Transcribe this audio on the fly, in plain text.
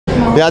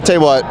Yeah, I'll tell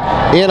you what,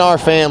 in our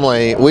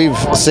family, we've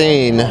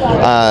seen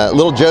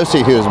little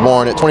Josie, who was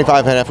born at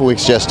 25.5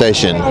 weeks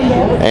gestation.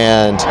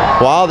 And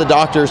while the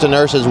doctors and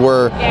nurses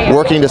were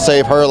working to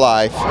save her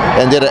life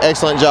and did an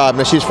excellent job,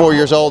 and she's 4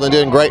 years old and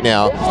doing great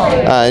now,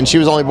 and she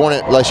was only born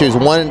at, like, she was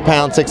 1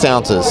 pound 6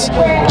 ounces.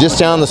 Just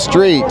down the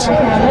street,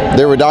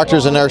 there were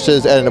doctors and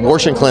nurses at an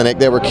abortion clinic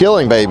that were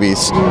killing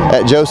babies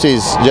at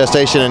Josie's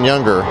gestation and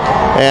younger.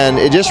 And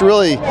it just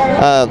really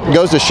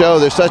goes to show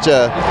there's such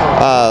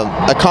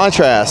a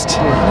contrast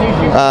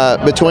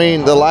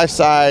between the life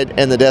side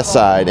and the death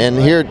side. And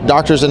here,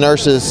 doctors and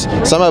nurses,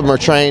 some of them are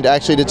trained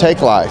actually to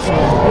take life.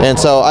 And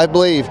so I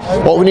believe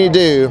what we need to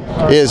do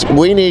is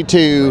we need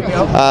to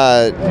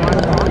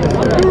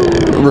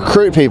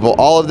recruit people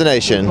all over the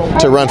nation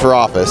to run for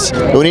office.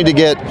 We need to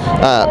get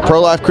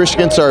pro-life Christian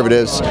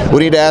conservatives. We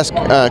need to ask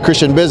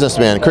Christian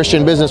businessmen,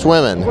 Christian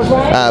businesswomen,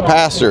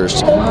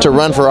 pastors to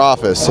run for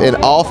office in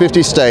all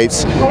 50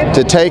 states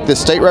to take the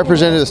state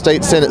representative,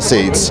 state Senate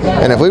seats.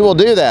 And if we will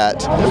do that,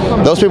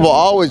 those people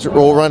always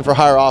will run for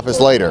higher office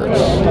later.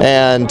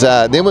 And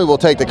then we will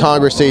take the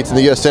Congress seats and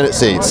the U.S. Senate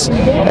seats.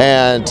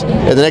 And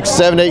in the next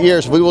 7 to 8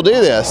 years, if we will do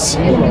this,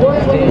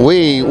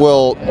 we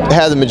will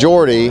have the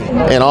majority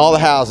in all the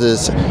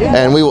houses,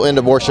 and we will end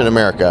abortion in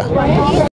America.